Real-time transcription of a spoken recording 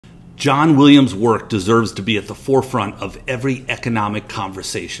John Williams' work deserves to be at the forefront of every economic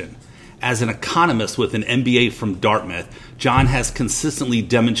conversation. As an economist with an MBA from Dartmouth, John has consistently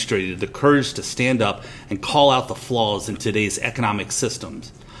demonstrated the courage to stand up and call out the flaws in today's economic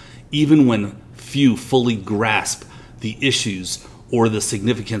systems, even when few fully grasp the issues or the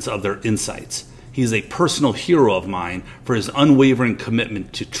significance of their insights. He is a personal hero of mine for his unwavering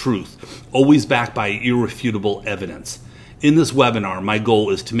commitment to truth, always backed by irrefutable evidence. In this webinar, my goal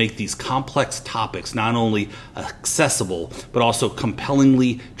is to make these complex topics not only accessible, but also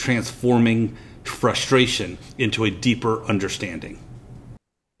compellingly transforming frustration into a deeper understanding.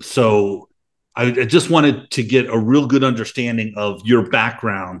 So I just wanted to get a real good understanding of your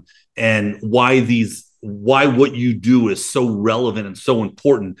background and why what you do is so relevant and so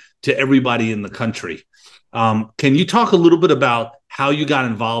important to everybody in the country. Can you talk a little bit about how you got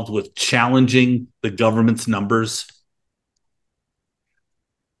involved with challenging the government's numbers?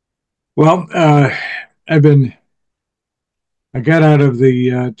 Well, I got out of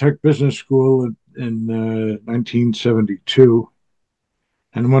the tech business school in 1972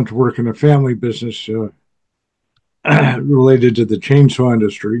 and went to work in a family business related to the chainsaw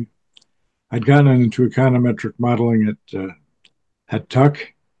industry. I'd gotten into econometric modeling at Tuck,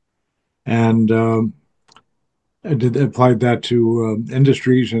 and I applied that to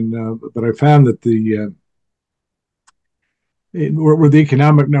industries, but I found that where the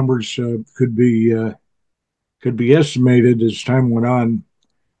economic numbers could be estimated as time went on,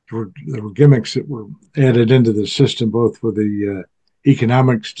 there were gimmicks that were added into the system, both with the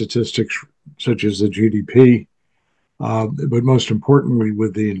economic statistics such as the GDP, but most importantly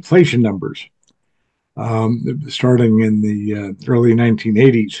with the inflation numbers. Starting in the early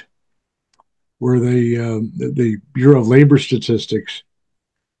 1980s, where the Bureau of Labor Statistics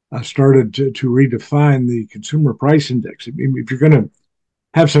started to redefine the consumer price index. I mean, if you're going to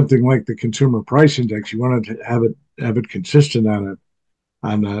have something like the consumer price index, you want to have it consistent on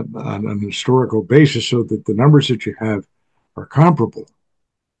a historical basis, so that the numbers that you have are comparable.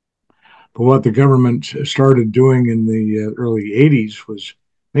 But what the government started doing in the early 80s was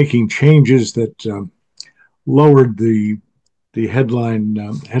making changes that lowered the headline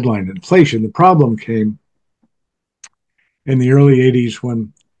inflation. The problem came in the early 80s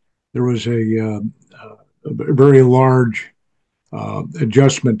when there was a very large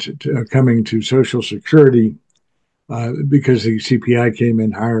adjustment coming to Social Security because the CPI came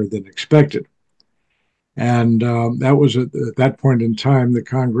in higher than expected. And that was at that point in time that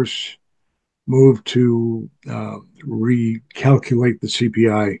Congress moved to recalculate the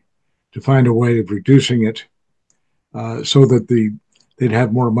CPI to find a way of reducing it so that they'd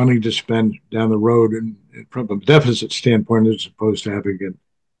have more money to spend down the road, and from a deficit standpoint, as opposed to having it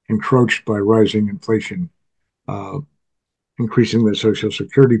encroached by rising inflation, increasing the Social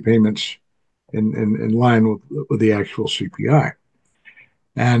Security payments in line with the actual CPI.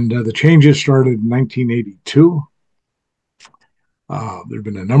 And the changes started in 1982. There have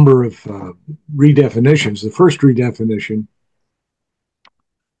been a number of redefinitions. The first redefinition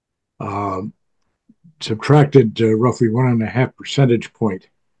subtracted roughly 1.5 percentage point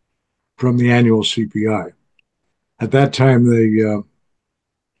from the annual CPI. At that time,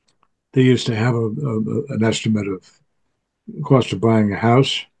 they used to have an estimate of cost of buying a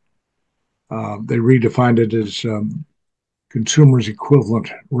house. They redefined it as consumer's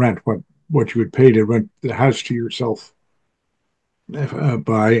equivalent rent, what you would pay to rent the house to yourself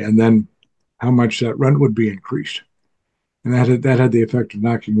by, and then how much that rent would be increased. And that had the effect of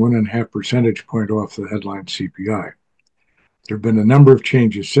knocking 1.5 percentage point off the headline CPI. There have been a number of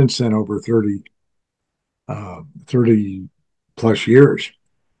changes since then over 30 plus years.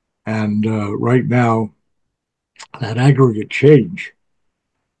 And right now, that aggregate change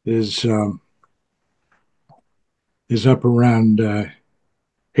is up around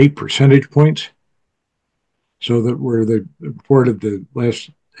 8 percentage points. So that where they reported the last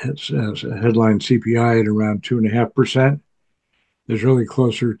headline CPI at around 2.5%, is really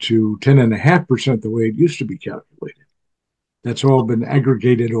closer to 10.5% the way it used to be calculated. That's all been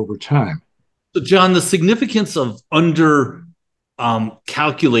aggregated over time. So, John, the significance of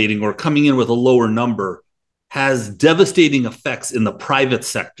calculating or coming in with a lower number has devastating effects in the private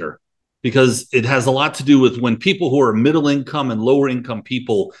sector, because it has a lot to do with when people who are middle income and lower income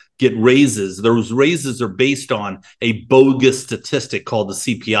people get raises. Those raises are based on a bogus statistic called the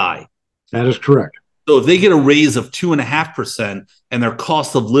CPI. That is correct. So if they get a raise of 2.5% and their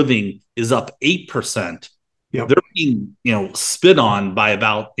cost of living is up 8%, yep, they're being spit on by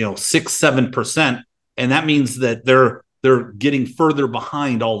about 6-7%, and that means that they're getting further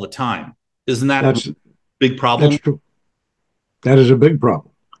behind all the time. Isn't that a big problem? That's true. That is a big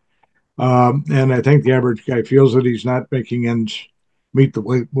problem. And I think the average guy feels that he's not making ends meet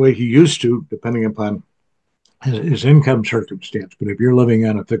the way he used to, depending upon his income circumstance. But if you're living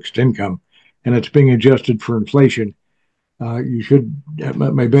on a fixed income and it's being adjusted for inflation, you should.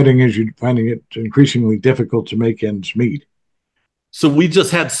 My betting is you're finding it increasingly difficult to make ends meet. So we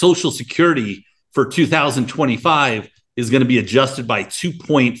just had Social Security for 2025 is going to be adjusted by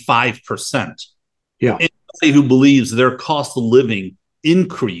 2.5%. Yeah. Anybody who believes their cost of living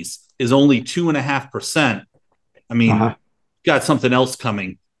increase is only 2.5%, I mean, got something else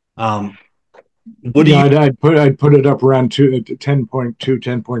coming. What do you? I'd put it up around 10.2,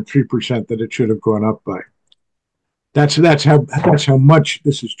 10.3% that it should have gone up by. That's how much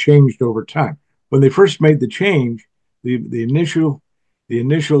this has changed over time. When they first made the change, the initial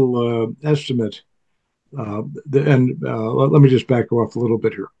estimate, let me just back off a little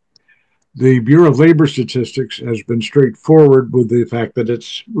bit here. The Bureau of Labor Statistics has been straightforward with the fact that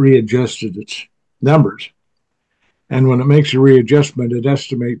it's readjusted its numbers, and when it makes a readjustment, it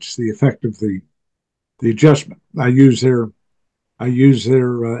estimates the effect of the adjustment. I use their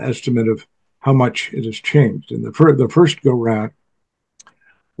estimate of how much it has changed. And the first go round,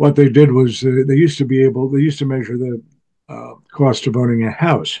 what they did was they used to measure the cost of owning a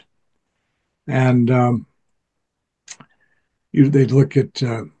house, and they'd look at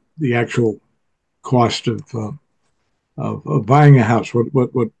the actual cost of buying a house,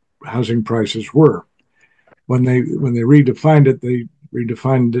 what housing prices were. When they redefined it, they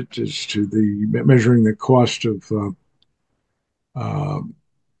redefined it as to the measuring the cost of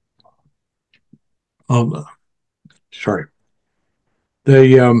sorry,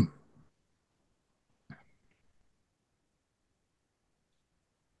 they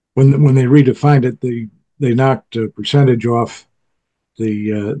when they redefined it, they knocked a percentage off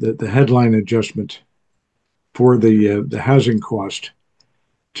the headline adjustment for the housing cost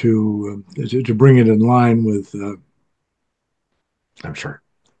to bring it in line with. I'm sorry.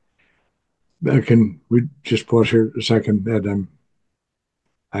 Can we just pause here a second, Ed?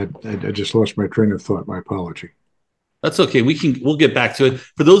 I just lost my train of thought. My apology. That's okay. We'll get back to it.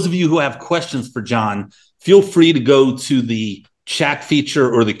 For those of you who have questions for John, feel free to go to the chat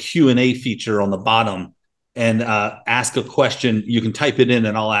feature or the Q&A feature on the bottom and ask a question. You can type it in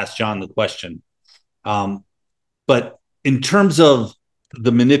and I'll ask John the question. But in terms of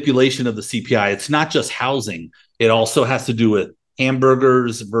the manipulation of the CPI, it's not just housing. It also has to do with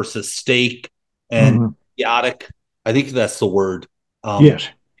hamburgers versus steak and chaotic. I think that's the word. Yes.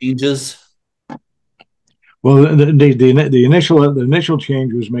 Changes. Well, the initial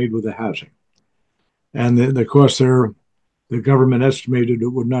change was made with the housing, and the cost there, the government estimated it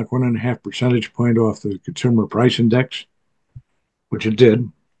would knock 1.5 percentage point off the consumer price index, which it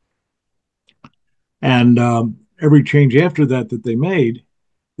did. And every change after that they made,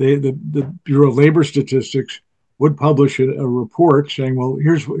 the Bureau of Labor Statistics would publish a report saying, well,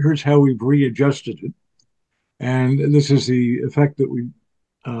 here's how we've readjusted it, and this is the effect that we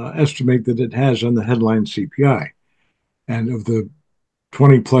estimate that it has on the headline CPI. And of the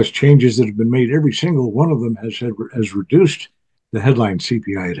 20 plus changes that have been made, every single one of them has reduced the headline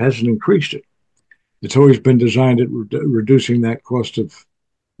CPI. It hasn't increased it. It's always been designed at reducing that cost of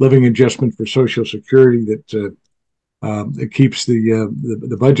living adjustment for Social Security that it keeps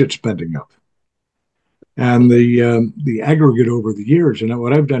the budget spending up. And the aggregate over the years, and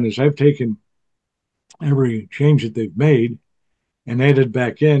what I've done is I've taken every change that they've made and added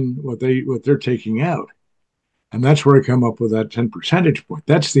back in what they're taking out. And that's where I come up with that 10 percentage point.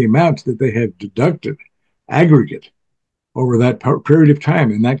 That's the amount that they have deducted aggregate over that period of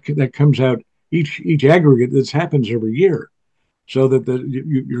time. And that comes out each aggregate. This happens every year. So that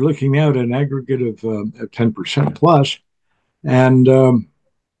you're looking at an aggregate of 10% plus. And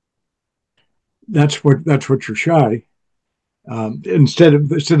that's what you're shy. Instead of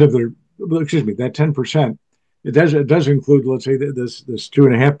that 10%, it does include, let's say, this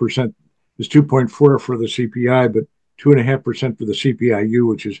 2.5%, this 2.4 for the CPI, but 2.5% for the CPIU,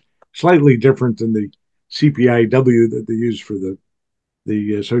 which is slightly different than the CPIW that they use for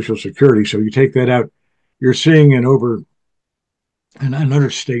the Social Security. So you take that out, you're seeing an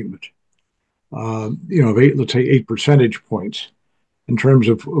understatement, of let's say 8 percentage points in terms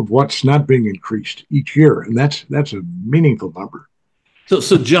of what's not being increased each year, and that's a meaningful number.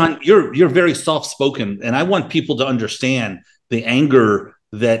 So John, you're very soft-spoken, and I want people to understand the anger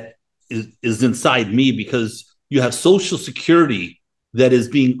that is inside me, because you have Social Security that is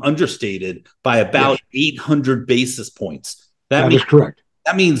being understated by about 800 basis points. That is correct.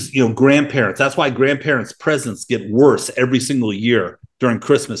 That means, grandparents. That's why grandparents' presents get worse every single year during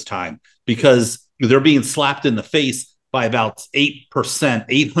Christmas time, because they're being slapped in the face by about 8%,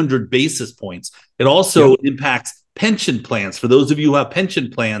 800 basis points. It also Yep. impacts pension plans. For those of you who have pension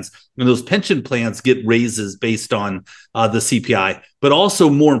plans, and those pension plans get raises based on the CPI. But also,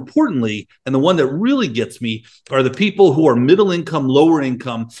 more importantly, and the one that really gets me, are the people who are middle income, lower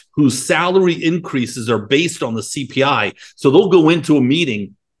income, whose salary increases are based on the CPI. So they'll go into a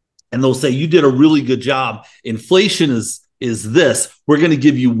meeting and they'll say, you did a really good job. Inflation is this. We're going to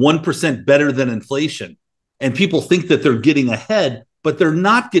give you 1% better than inflation. And people think that they're getting ahead, but they're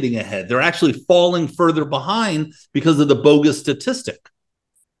not getting ahead. They're actually falling further behind because of the bogus statistic.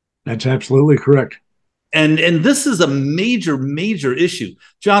 That's absolutely correct. And this is a major, major issue.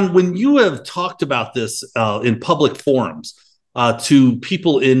 John, when you have talked about this in public forums to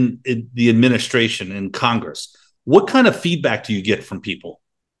people in the administration and Congress, what kind of feedback do you get from people?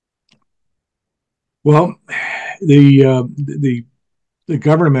 Well, the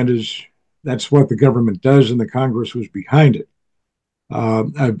government that's what the government does, and the Congress was behind it.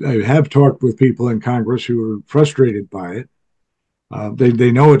 I have talked with people in Congress who are frustrated by it.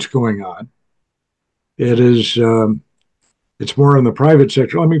 They know what's going on. It's more in the private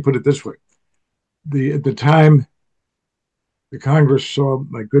sector. Let me put it this way: at the time the Congress saw,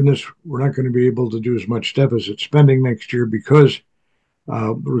 my goodness, we're not going to be able to do as much deficit spending next year because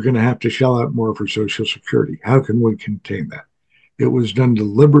we're going to have to shell out more for Social Security. How can we contain that? It was done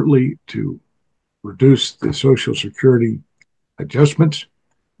deliberately to reduce the Social Security adjustments.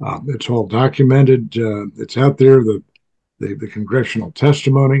 It's all documented. It's out there. The congressional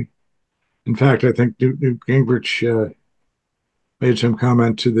testimony. In fact, I think Newt Gingrich made some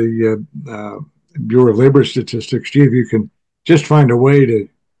comment to the Bureau of Labor Statistics. Gee, if you can just find a way to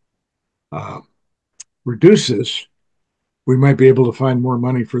reduce this, we might be able to find more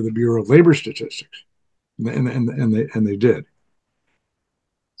money for the Bureau of Labor Statistics, and they did.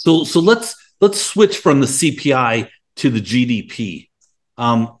 So let's switch from the CPI to the GDP.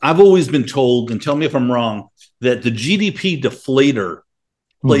 I've always been told, and tell me if I'm wrong, that the GDP deflator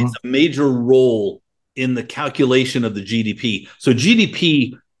plays a major role in the calculation of the GDP. So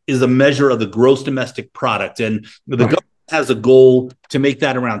GDP is a measure of the gross domestic product, and the government has a goal to make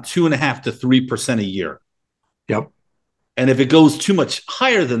that around 2.5% to 3% a year. Yep. And if it goes too much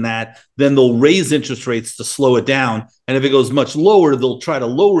higher than that, then they'll raise interest rates to slow it down. And if it goes much lower, they'll try to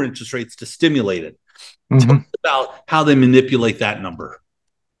lower interest rates to stimulate it. Tell us about how they manipulate that number.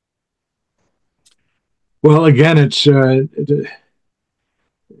 Well, again, it's not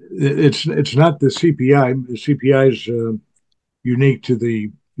the CPI. The CPI is unique to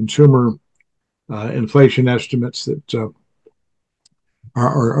the consumer inflation estimates that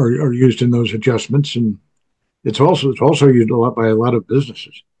are used in those adjustments, and it's also used a lot by a lot of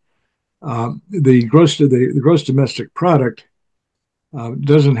businesses. The gross domestic product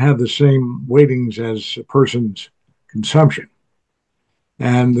doesn't have the same weightings as a person's consumption,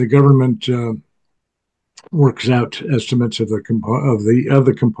 and the government works out estimates of the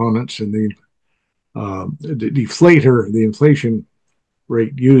components, and the deflator, the inflation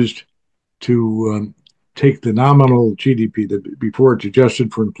rate used to take the nominal GDP before it's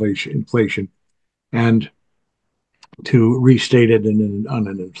adjusted for inflation, and to restate it on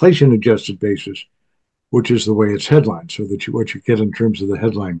an inflation adjusted basis, which is the way it's headlined, so that what you get in terms of the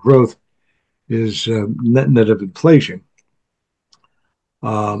headline growth is net of inflation.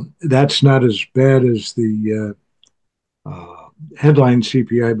 That's not as bad as the headline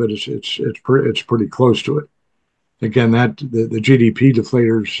CPI, but it's pretty close to it. Again, that the GDP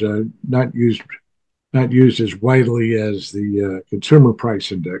deflator's not used as widely as the consumer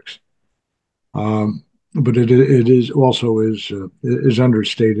price index, but it is also is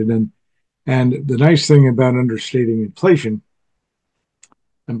understated. And the nice thing about understating inflation,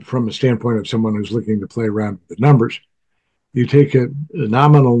 and from a standpoint of someone who's looking to play around with the numbers, you take a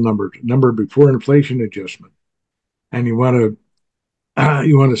nominal number before inflation adjustment, and you want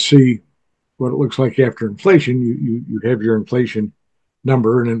to see what it looks like after inflation. You have your inflation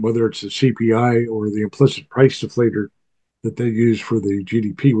number, and then whether it's the CPI or the implicit price deflator that they use for the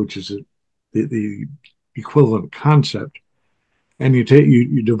GDP, which is the equivalent concept, and you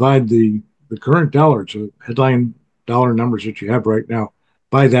divide the current dollar, so headline dollar numbers that you have right now,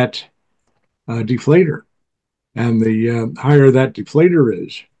 by that deflator. And the higher that deflator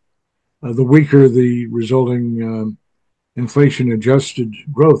is, the weaker the resulting inflation-adjusted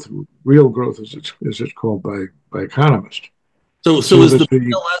growth, real growth, as it's called by economists. So is the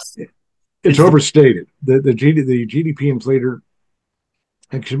PLS? It's overstated. The GDP inflator,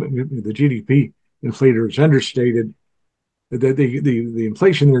 the GDP inflator is understated. The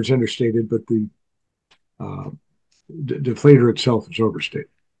inflation there is understated, but the deflator itself is overstated.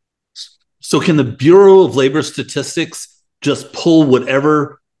 So can the Bureau of Labor Statistics just pull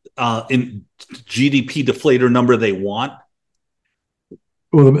whatever in GDP deflator number they want?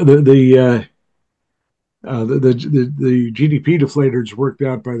 Well, the GDP deflator is worked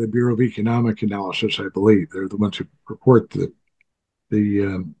out by the Bureau of Economic Analysis, I believe. They're the ones who report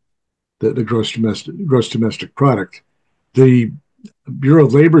the gross domestic product. The Bureau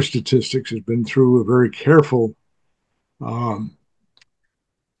of Labor Statistics has been through a very careful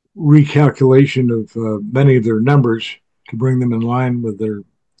recalculation of many of their numbers to bring them in line with their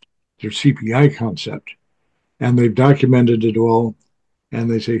CPI concept, and they've documented it all. And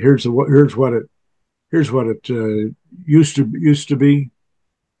they say here's what it used to be.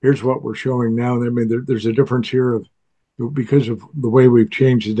 Here's what we're showing now. I mean, there's a difference here of because of the way we've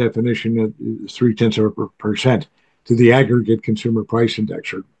changed the definition of 0.3% to the aggregate consumer price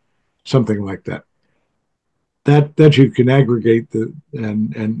index or something like that. That you can aggregate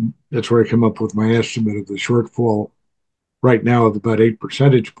and that's where I come up with my estimate of the shortfall right now of about 8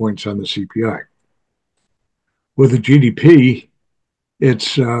 percentage points on the CPI. With the GDP,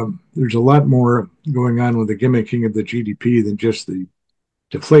 it's there's a lot more going on with the gimmicking of the GDP than just the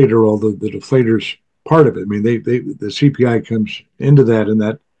deflator, although the deflator's part of it. I mean, the CPI comes into that, and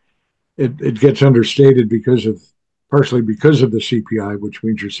that it gets understated partially because of the CPI, which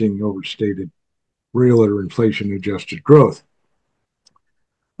means you're seeing overstated real or inflation adjusted growth.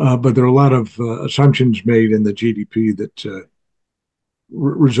 But there are a lot of assumptions made in the GDP that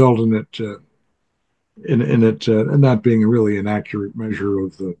result in it not being really an accurate measure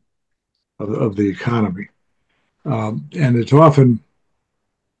of the economy. And it's often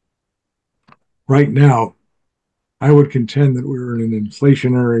right now, I would contend that we're in an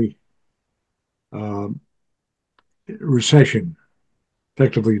inflationary recession,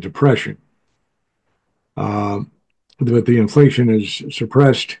 effectively depression. But the inflation is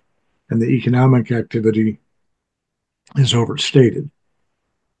suppressed and the economic activity is overstated.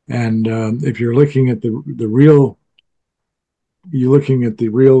 And if you're looking at the real, you're looking at the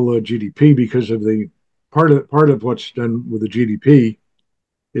real GDP because of the part of what's done with the GDP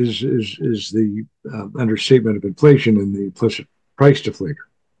is the understatement of inflation and the implicit price deflator,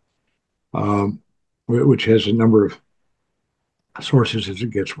 which has a number of sources as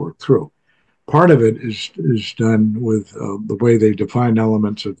it gets worked through. Part of it is done with the way they define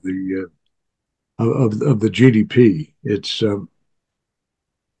elements of the GDP. It's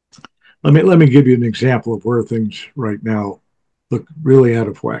let me give you an example of where things right now look really out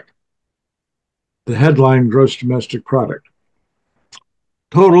of whack. The headline gross domestic product,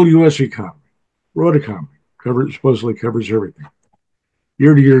 total U.S. economy, road economy, supposedly covers everything.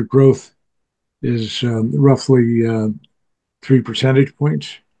 Year-to-year growth is roughly 3 percentage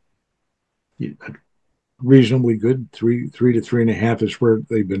points. Reasonably good, 3 to 3.5 is where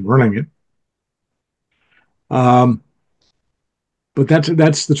they've been running it. But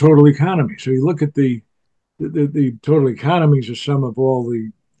that's the total economy. So you look at the total economy is a sum of all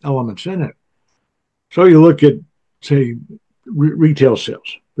the elements in it. So you look at, say, retail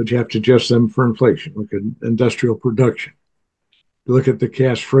sales, but you have to adjust them for inflation. Look at industrial production. You look at the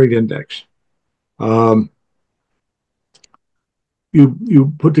cash freight index.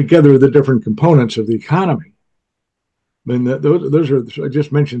 You put together the different components of the economy. I mean, those are, I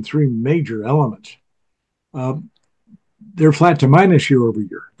just mentioned 3 major elements. They're flat to minus year over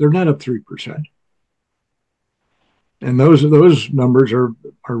year. They're not up 3%. And those numbers are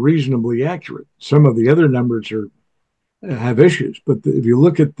reasonably accurate. Some of the other numbers have issues, but if you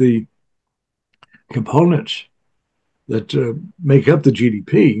look at the components that make up the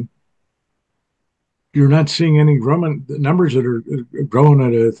GDP, you're not seeing any numbers that are growing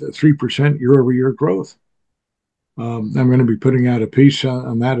at a 3% year-over-year growth. I'm going to be putting out a piece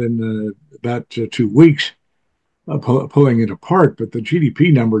on that in about 2 weeks, pulling it apart. But the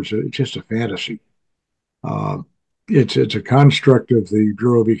GDP numbers, it's just a fantasy. It's a construct of the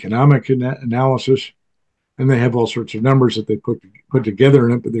Bureau of Economic Analysis, and they have all sorts of numbers that they put together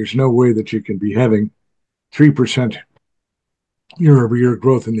in it. But there's no way that you can be having 3% year-over-year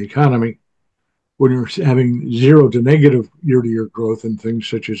growth in the economy when you're having 0 to negative year-to-year growth in things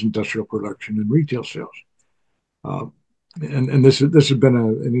such as industrial production and retail sales. And this has been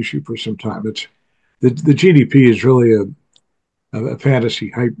an issue for some time. It's the GDP is really a fantasy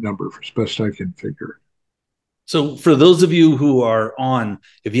hype number, as best I can figure. So for those of you who are on,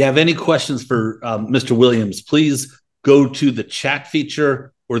 if you have any questions for Mr. Williams, please go to the chat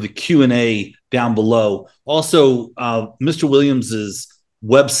feature or the Q&A down below. Also, Mr. Williams's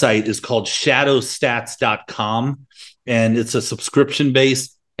website is called shadowstats.com, and it's a subscription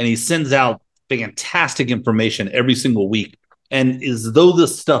base, and he sends out fantastic information every single week And as though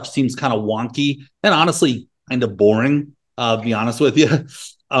this stuff seems kind of wonky and honestly kind of boring, to be honest with you,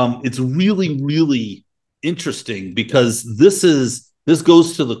 it's really, really interesting because this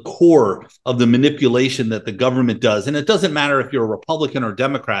goes to the core of the manipulation that the government does. And it doesn't matter if you're a Republican or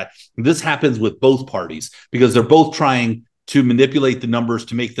Democrat. This happens with both parties because they're both trying to manipulate the numbers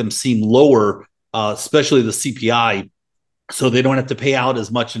to make them seem lower, especially the CPI, so they don't have to pay out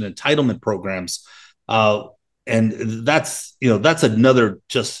as much in entitlement programs. And that's another,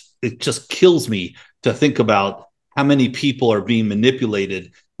 it just kills me to think about how many people are being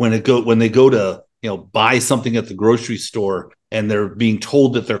manipulated when they go to buy something at the grocery store and they're being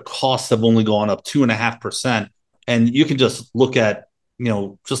told that their costs have only gone up 2.5%. And you can just look at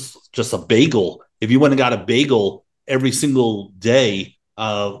just a bagel. If you went and got a bagel every single day,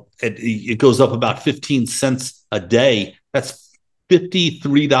 it goes up about 15 cents a day. That's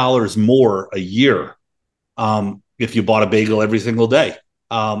 $53 more a year, if you bought a bagel every single day.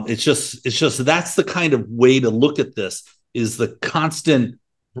 It's just that's the kind of way to look at this, is the constant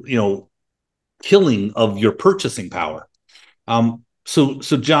killing of your purchasing power. So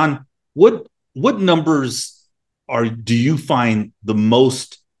John, what numbers do you find the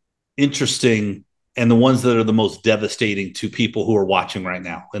most interesting and the ones that are the most devastating to people who are watching right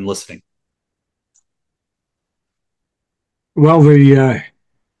now and listening? Well,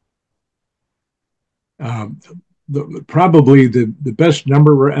 probably the best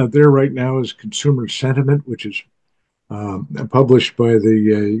number out there right now is consumer sentiment, which is published by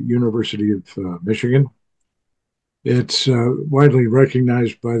the University of Michigan. It's widely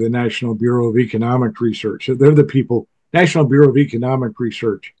recognized by the National Bureau of Economic Research. So they're the people. National Bureau of Economic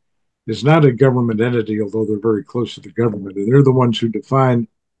Research is not a government entity, although they're very close to the government. And they're the ones who define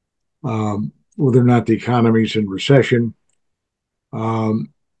whether or not the economy is in recession. And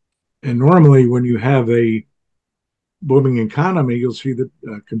normally, when you have a booming economy, you'll see that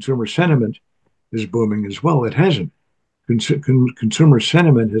consumer sentiment is booming as well. It hasn't. Consumer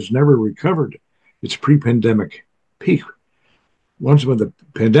sentiment has never recovered its pre-pandemic peak. Once when the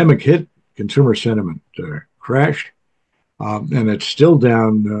pandemic hit, consumer sentiment crashed, and it's still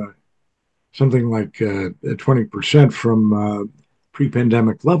down something like 20% from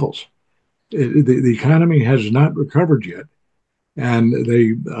pre-pandemic levels. The economy has not recovered yet. And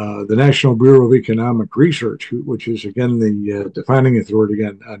the National Bureau of Economic Research, which is again the defining authority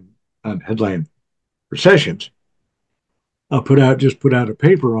on headline recessions, put out a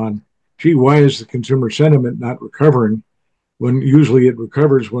paper on, gee, why is the consumer sentiment not recovering when usually it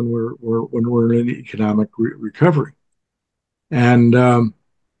recovers when we're in an economic recovery? And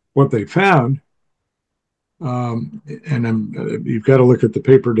what they found, and you've got to look at the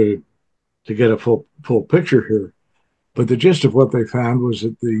paper to get a full picture here. But the gist of what they found was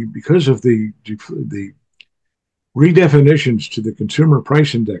that because of the redefinitions to the consumer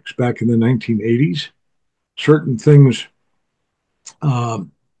price index back in the 1980s, certain things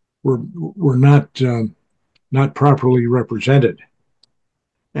were not properly represented,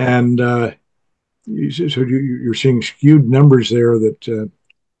 and so you're seeing skewed numbers there that,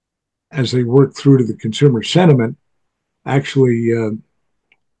 as they work through to the consumer sentiment, actually, as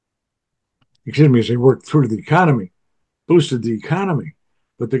they work through to the economy, boosted the economy,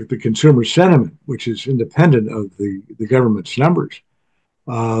 but the consumer sentiment, which is independent of the government's numbers,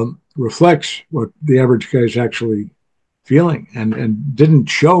 reflects what the average guy is actually feeling, and doesn't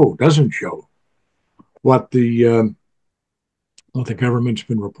show what the government's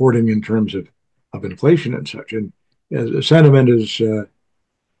been reporting in terms of inflation and such. And sentiment has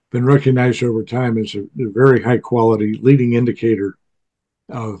been recognized over time as a very high quality leading indicator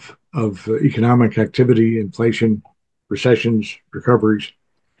of economic activity, inflation, recessions, recoveries,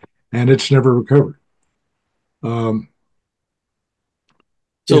 and it's never recovered. So,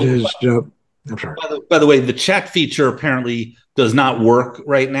 it is. I'm sorry. By the way, the chat feature apparently does not work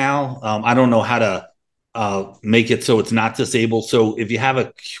right now. I don't know how to make it so it's not disabled. So if you have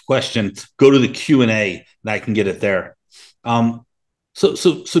a question, go to the Q&A and I can get it there. So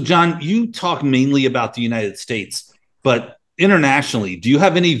John, you talk mainly about the United States, but internationally, do you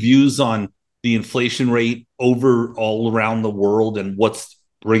have any views on the inflation rate over all around the world and what's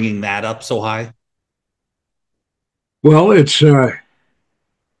bringing that up so high? Well, it's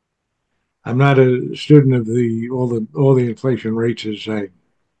I'm not a student of all the inflation rates as I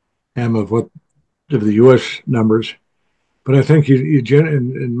am of the U.S. numbers, but I think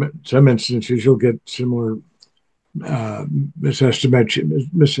in some instances you'll get similar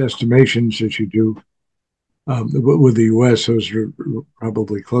misestimations as you do with the U.S. Those are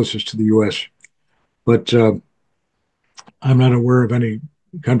probably closest to the U.S., but I'm not aware of any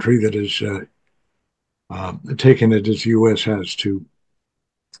country that is taken it as the U.S. has to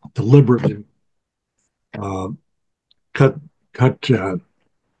deliberately uh, cut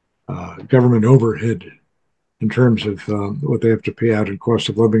government overhead in terms of what they have to pay out in cost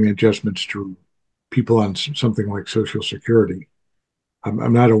of living adjustments to people on something like Social Security.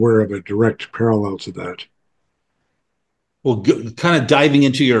 I'm not aware of a direct parallel to that. Well, kind of diving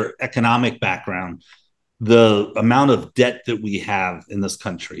into your economic background, the amount of debt that we have in this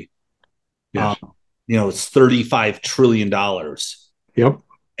country, um, Yes. it's $35 trillion, Yep.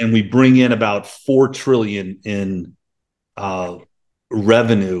 and we bring in about 4 trillion in uh,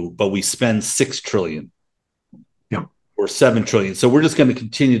 revenue, but we spend 6 trillion Yep. or 7 trillion. So we're just going to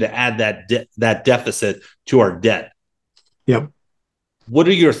continue to add that deficit to our debt. Yep. What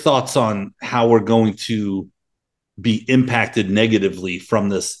are your thoughts on how we're going to be impacted negatively from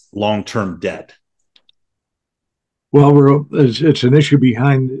this long-term debt? Well, it's an issue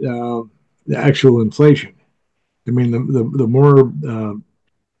behind the actual inflation. I mean, the more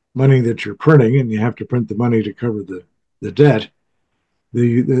money that you're printing, and you have to print the money to cover the debt,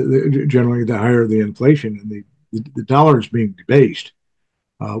 generally the higher the inflation, and the dollar is being debased.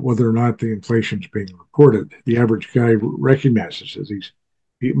 Whether or not the inflation is being reported, the average guy recognizes it.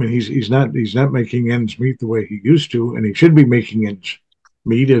 He's not making ends meet the way he used to, and he should be making ends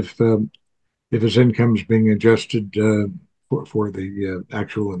meet if his income is being adjusted for the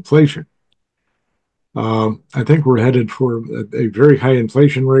actual inflation. I think we're headed for a very high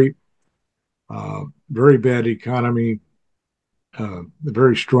inflation rate, very bad economy, a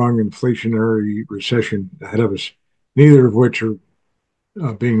very strong inflationary recession ahead of us, neither of which are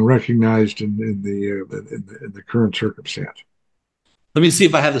being recognized in the current circumstance. Let me see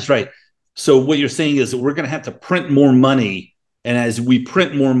if I have this right. So what you're saying is that we're going to have to print more money, and as we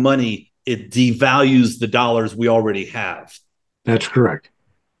print more money, it devalues the dollars we already have. That's correct.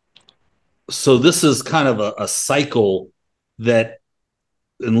 So this is kind of a cycle that,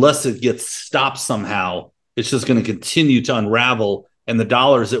 unless it gets stopped somehow, it's just going to continue to unravel, and the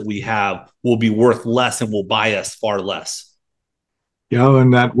dollars that we have will be worth less and will buy us far less. Yeah,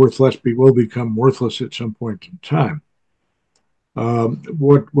 and that will become worthless at some point in time. The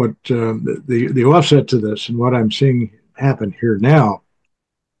offset to this, and what I'm seeing happen here now,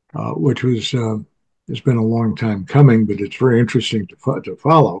 which was has been a long time coming, but it's very interesting to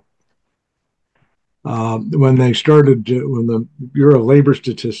follow. When the Bureau of Labor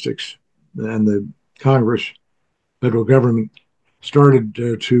Statistics and the Congress, federal government, started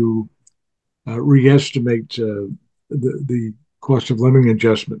to re-estimate the cost of living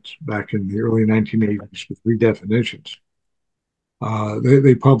adjustments back in the early 1980s with redefinitions.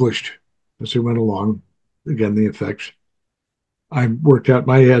 They published as they went along, again, the effects. I worked out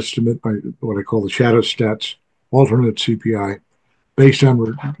my estimate by what I call the shadow stats, alternate CPI, based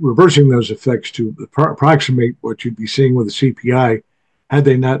on reversing those effects to approximate what you'd be seeing with the CPI had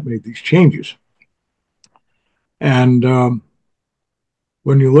they not made these changes. And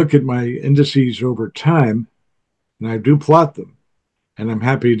when you look at my indices over time, and I do plot them, and I'm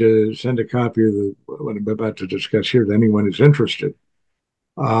happy to send a copy of what I'm about to discuss here to anyone who's interested.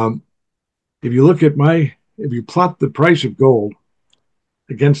 Um, if you plot the price of gold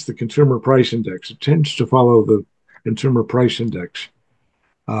against the consumer price index, it tends to follow the consumer price index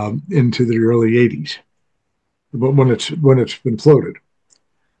into the early 80s, but when it's been floated.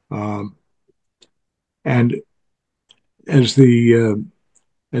 Um, and as the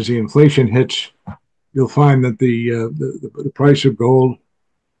inflation hits, you'll find that the price of gold.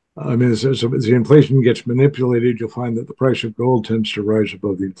 I mean, as the inflation gets manipulated, you'll find that the price of gold tends to rise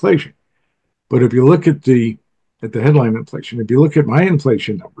above the inflation. But if you look at the headline inflation, if you look at my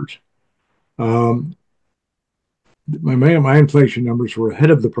inflation numbers, um, my inflation numbers were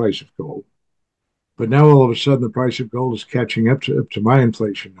ahead of the price of gold. But now all of a sudden, the price of gold is catching up to my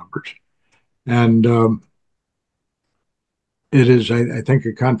inflation numbers, and it is, I think,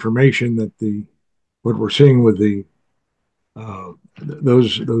 a confirmation that what we're seeing with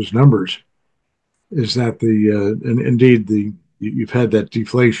those numbers is that and indeed you've had that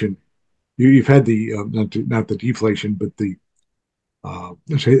deflation. You've had the not the deflation, but the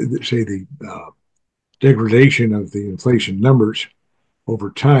say the degradation of the inflation numbers over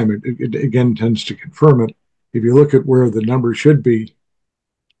time. It again tends to confirm it. If you look at where the number should be,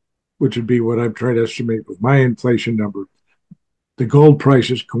 which would be what I've tried to estimate with my inflation number, the gold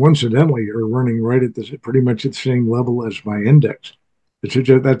prices coincidentally are running right at this pretty much at the same level as my index. It's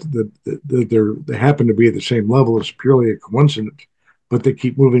just that they happen to be at the same level. It's purely a coincidence, but they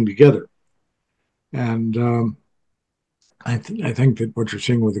keep moving together. And I think that what you're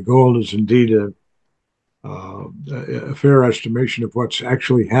seeing with the gold is indeed a fair estimation of what's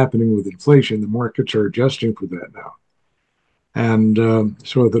actually happening with inflation. The markets are adjusting for that now. And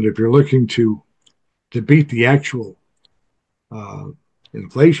so that if you're looking to beat the actual uh,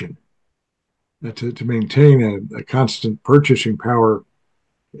 inflation, to maintain a constant purchasing power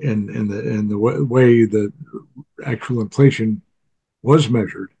in the way the actual inflation was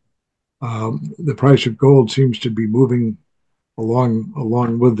measured, the price of gold seems to be moving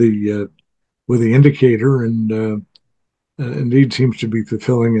along with the indicator, and indeed seems to be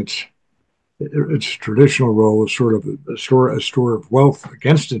fulfilling its traditional role as sort of a store of wealth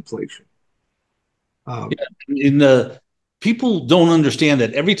against inflation. Um, In the People don't understand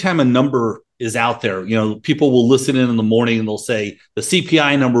that every time a number is out there, people will listen in the morning and they'll say the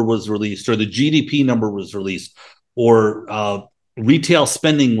CPI number was released, or the GDP number was released, or retail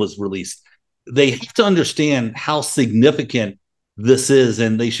spending was released. They have to understand how significant this is,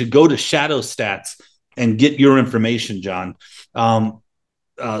 and they should go to Shadow Stats and get your information, John.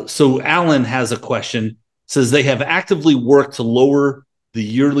 So Alan has a question. Says they have actively worked to lower the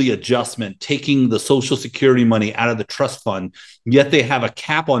yearly adjustment, taking the Social Security money out of the trust fund, yet they have a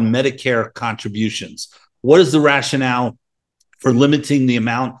cap on Medicare contributions. What is the rationale for limiting the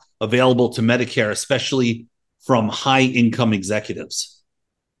amount available to Medicare, especially from high income executives?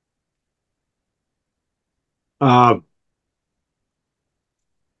 uh,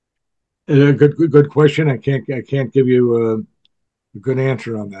 a good question. I can't give you a good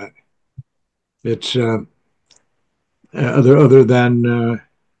answer on that. It's other than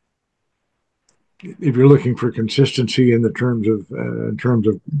if you're looking for consistency in terms of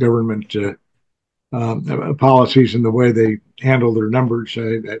government policies and the way they handle their numbers,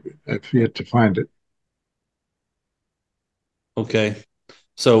 I've yet to find it. Okay.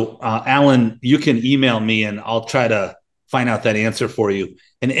 So, Alan, you can email me and I'll try to find out that answer for you.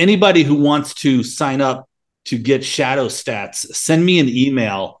 And anybody who wants to sign up to get Shadow Stats, send me an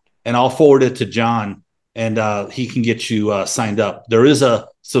email and I'll forward it to John, and he can get you signed up. There is a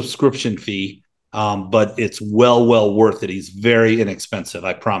subscription fee, but it's well worth it. He's very inexpensive,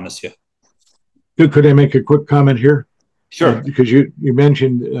 I promise you. Could I make a quick comment here? Sure. Because you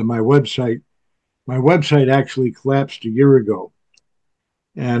mentioned my website. My website actually collapsed a year ago,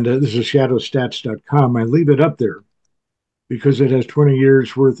 and this is shadowstats.com. I leave it up there because it has 20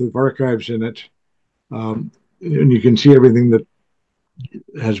 years worth of archives in it, and you can see everything that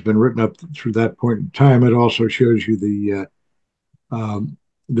has been written up through that point in time. It also shows you the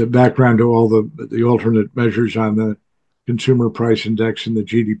background to all the alternate measures on the consumer price index and the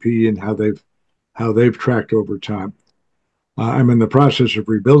GDP and how they've tracked over time. I'm in the process of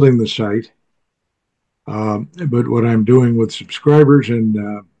rebuilding the site, but what I'm doing with subscribers and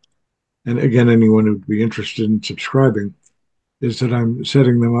again anyone who would be interested in subscribing is that I'm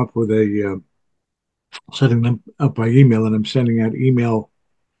setting them up by email, and I'm sending out emailed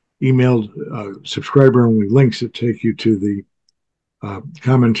subscriber only links that take you to the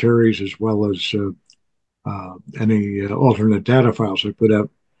commentaries as well as any alternate data files I put out.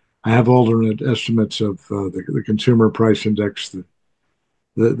 I have alternate estimates of the consumer price index, the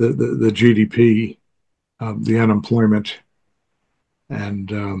GDP, the unemployment,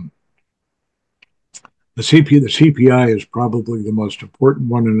 and the CPI is probably the most important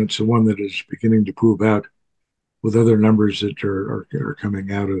one, and it's the one that is beginning to prove out with other numbers that are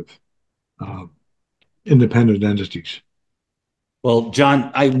coming out of uh, independent entities. Well,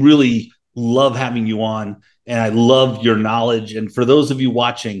 John, I really love having you on, and I love your knowledge. And for those of you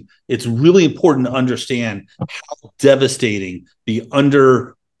watching, it's really important to understand how devastating the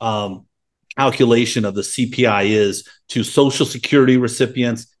under calculation of the CPI is to Social Security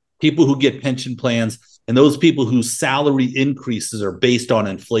recipients, people who get pension plans, and those people whose salary increases are based on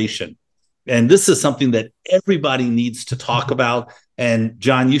inflation. And this is something that everybody needs to talk about. And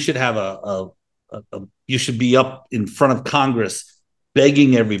John, you should have you should be up in front of Congress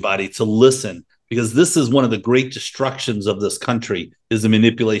begging everybody to listen, because this is one of the great destructions of this country, is the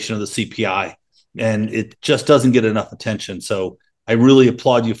manipulation of the CPI, and it just doesn't get enough attention. So I really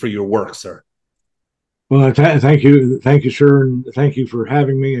applaud you for your work, sir. Well, thank you, sir, and thank you for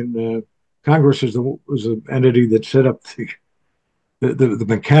having me. And Congress was the entity that set up the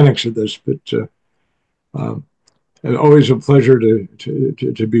mechanics of this, but always a pleasure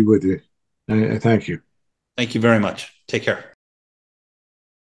to be with you. I thank you. Thank you very much. Take care.